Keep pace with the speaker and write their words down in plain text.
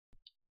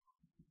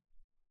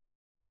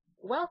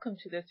Welcome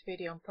to this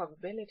video on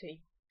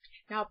probability.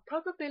 Now,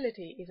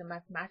 probability is a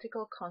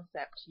mathematical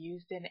concept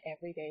used in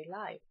everyday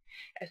life,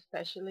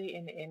 especially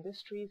in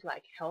industries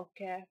like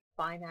healthcare,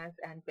 finance,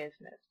 and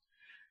business.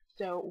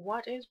 So,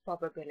 what is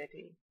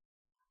probability?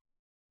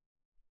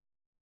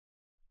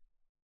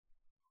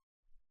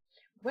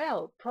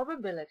 Well,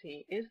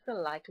 probability is the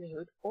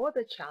likelihood or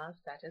the chance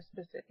that a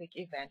specific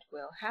event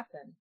will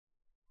happen.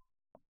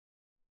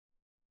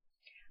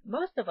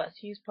 Most of us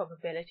use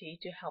probability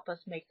to help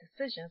us make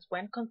decisions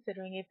when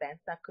considering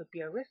events that could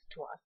be a risk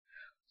to us.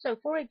 So,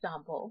 for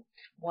example,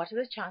 what are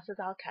the chances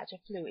I'll catch a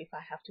flu if I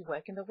have to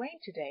work in the rain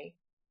today?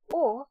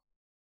 Or,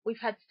 we've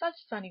had such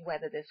sunny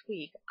weather this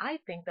week, I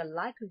think the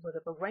likelihood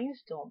of a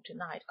rainstorm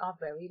tonight are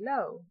very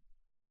low.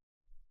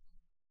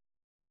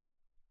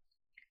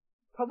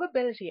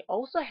 Probability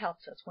also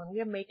helps us when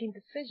we are making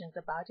decisions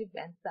about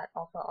events that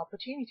offer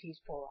opportunities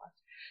for us.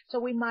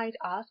 So we might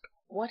ask,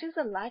 what is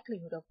the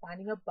likelihood of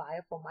finding a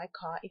buyer for my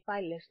car if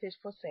I list it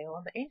for sale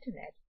on the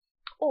internet?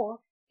 Or,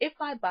 if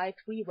I buy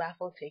 3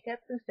 raffle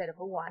tickets instead of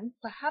 1,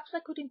 perhaps I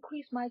could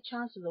increase my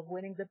chances of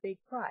winning the big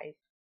prize.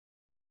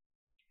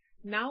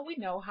 Now we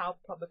know how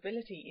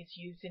probability is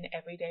used in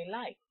everyday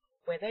life,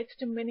 whether it's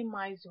to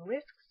minimize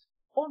risks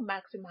or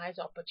maximize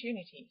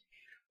opportunities.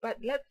 But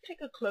let's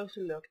take a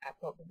closer look at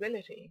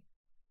probability.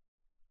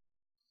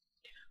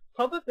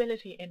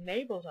 Probability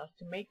enables us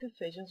to make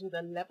decisions with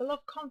a level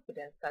of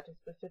confidence that a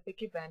specific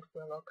event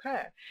will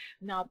occur.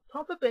 Now,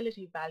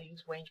 probability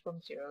values range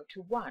from 0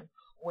 to 1,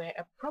 where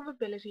a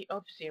probability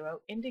of 0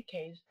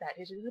 indicates that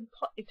it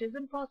is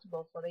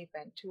impossible for the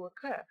event to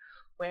occur,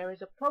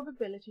 whereas a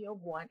probability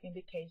of 1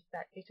 indicates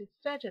that it is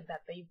certain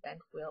that the event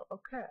will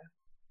occur.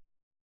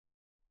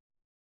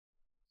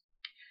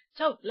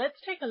 So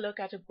let's take a look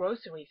at a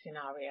grocery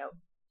scenario.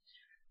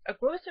 A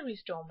grocery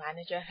store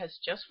manager has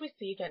just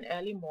received an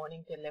early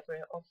morning delivery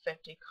of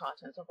 50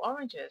 cartons of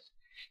oranges.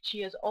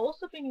 She has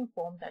also been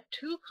informed that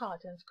 2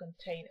 cartons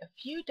contain a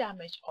few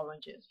damaged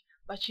oranges,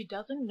 but she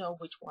doesn't know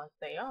which ones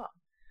they are.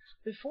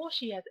 Before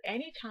she has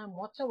any time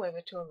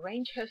whatsoever to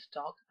arrange her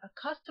stock, a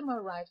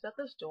customer arrives at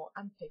the store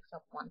and picks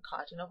up 1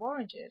 carton of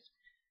oranges.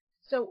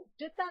 So,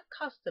 did that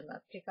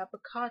customer pick up a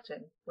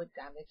carton with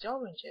damaged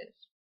oranges?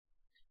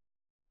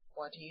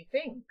 What do you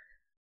think?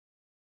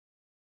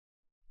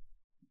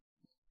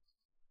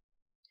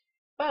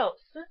 Well,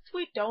 since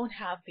we don't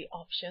have the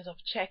options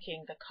of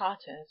checking the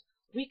cartons,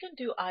 we can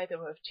do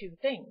either of 2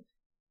 things.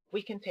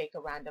 We can take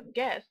a random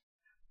guess,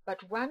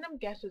 but random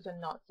guesses are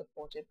not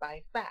supported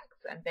by facts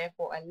and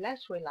therefore are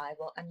less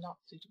reliable and not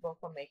suitable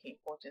for making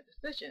important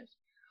decisions.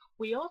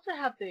 We also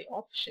have the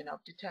option of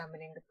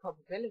determining the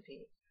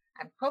probability,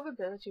 and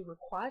probability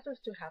requires us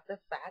to have the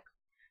facts,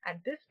 and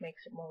this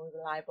makes it more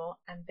reliable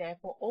and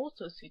therefore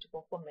also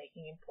suitable for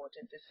making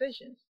important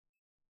decisions.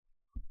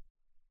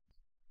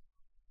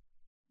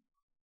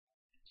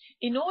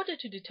 In order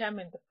to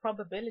determine the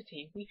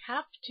probability, we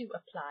have to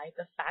apply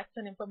the facts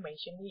and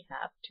information we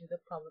have to the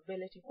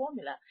probability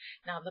formula.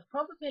 Now, the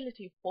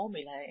probability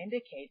formula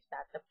indicates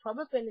that the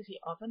probability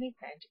of an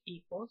event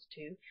equals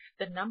to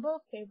the number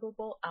of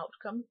favorable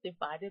outcomes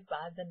divided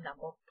by the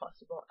number of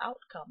possible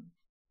outcomes.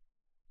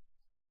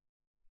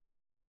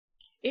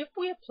 If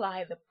we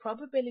apply the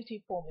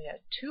probability formula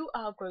to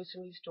our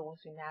grocery store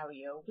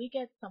scenario, we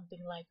get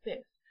something like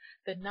this.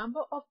 The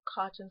number of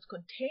cartons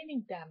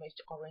containing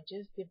damaged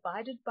oranges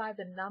divided by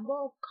the number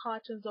of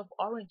cartons of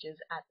oranges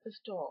at the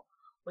store,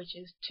 which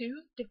is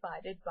 2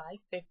 divided by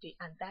 50,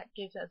 and that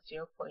gives us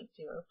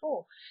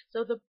 0.04.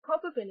 So the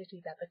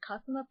probability that the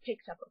customer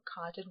picks up a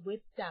carton with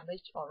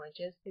damaged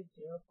oranges is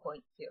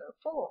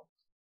 0.04.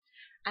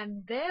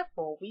 And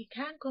therefore we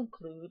can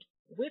conclude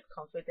with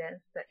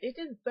confidence that it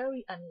is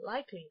very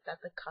unlikely that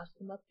the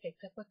customer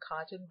picked up a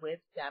carton with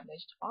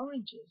damaged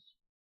oranges.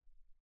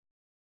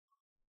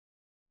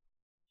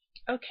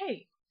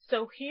 Okay,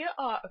 so here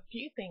are a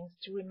few things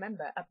to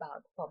remember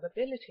about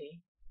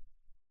probability.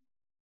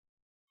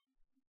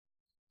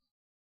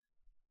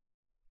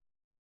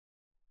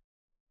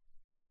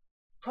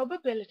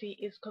 Probability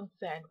is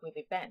concerned with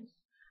events,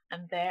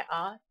 and there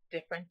are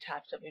different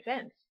types of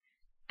events,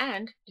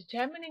 and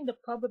determining the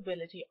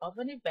probability of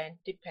an event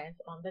depends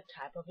on the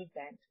type of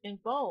event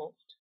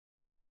involved.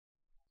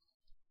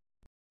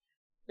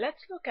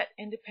 Let's look at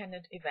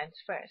independent events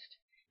first.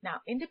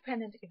 Now,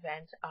 independent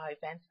events are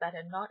events that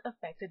are not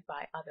affected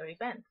by other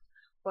events.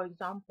 For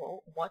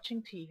example,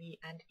 watching TV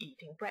and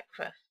eating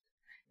breakfast.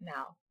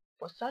 Now,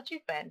 for such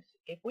events,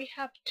 if we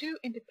have 2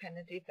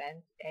 independent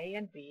events, A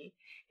and B,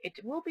 it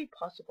will be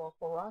possible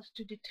for us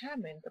to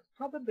determine the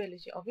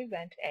probability of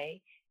event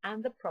A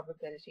and the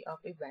probability of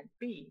event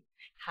B.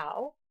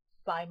 How?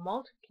 By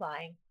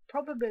multiplying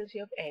probability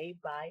of A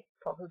by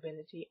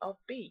probability of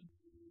B.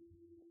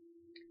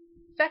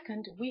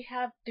 Second, we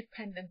have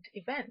dependent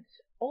events,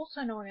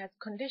 also known as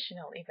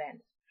conditional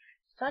events.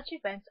 Such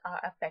events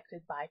are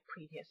affected by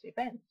previous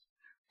events.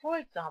 For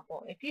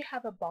example, if you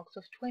have a box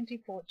of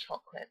 24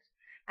 chocolates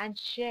and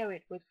share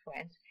it with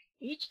friends,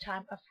 each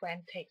time a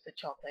friend takes a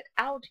chocolate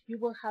out, you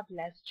will have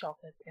less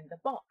chocolates in the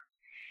box.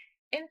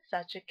 In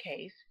such a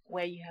case,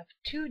 where you have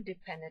two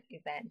dependent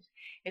events,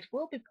 it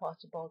will be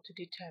possible to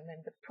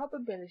determine the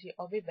probability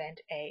of event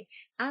A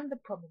and the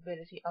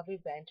probability of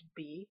event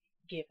B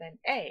given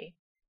A.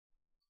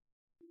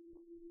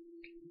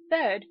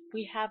 Third,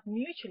 we have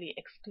mutually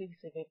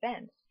exclusive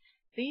events.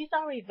 These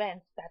are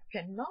events that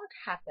cannot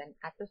happen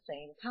at the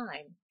same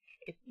time.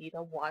 It's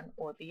either one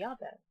or the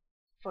other.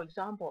 For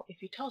example,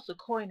 if you toss a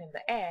coin in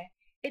the air,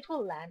 it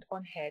will land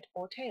on head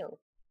or tails,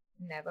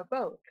 never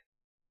both.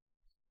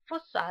 For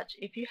such,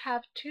 if you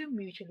have two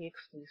mutually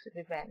exclusive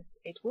events,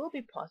 it will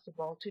be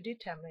possible to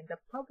determine the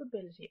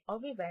probability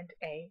of event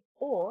A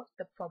or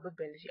the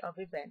probability of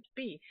event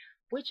B,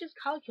 which is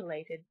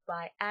calculated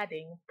by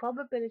adding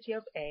probability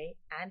of A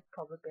and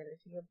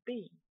probability of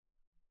B.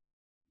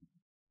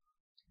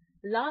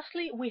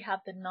 Lastly, we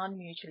have the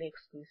non-mutually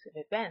exclusive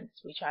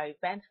events, which are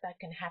events that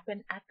can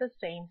happen at the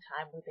same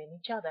time within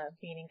each other,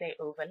 meaning they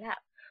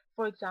overlap.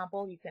 For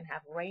example, you can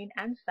have rain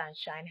and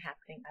sunshine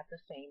happening at the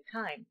same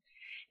time.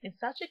 In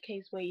such a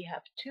case where you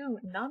have two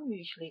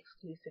non-mutually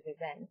exclusive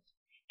events,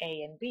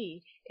 A and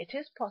B, it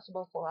is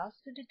possible for us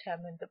to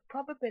determine the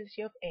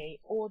probability of A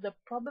or the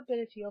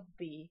probability of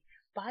B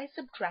by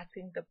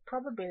subtracting the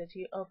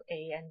probability of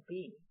A and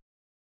B.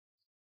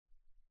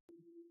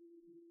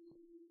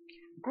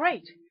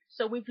 Great!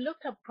 So we've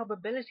looked at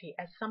probability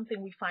as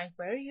something we find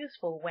very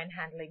useful when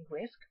handling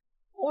risk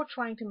or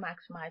trying to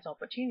maximize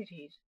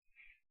opportunities.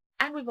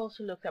 And we've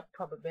also looked at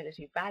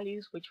probability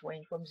values, which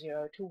range from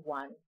 0 to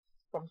 1,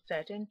 from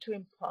certain to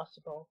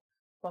impossible,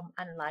 from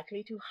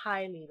unlikely to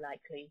highly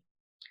likely.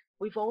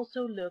 We've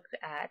also looked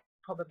at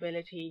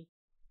probability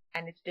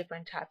and its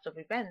different types of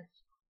events: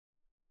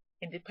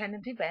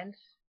 independent events,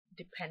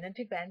 dependent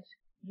events,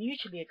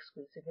 mutually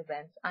exclusive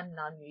events, and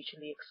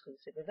non-mutually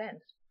exclusive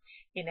events.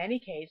 In any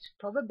case,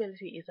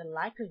 probability is a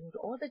likelihood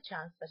or the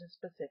chance that a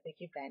specific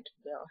event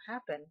will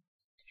happen.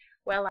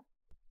 Well,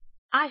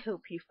 I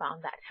hope you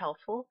found that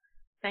helpful.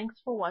 Thanks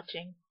for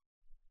watching.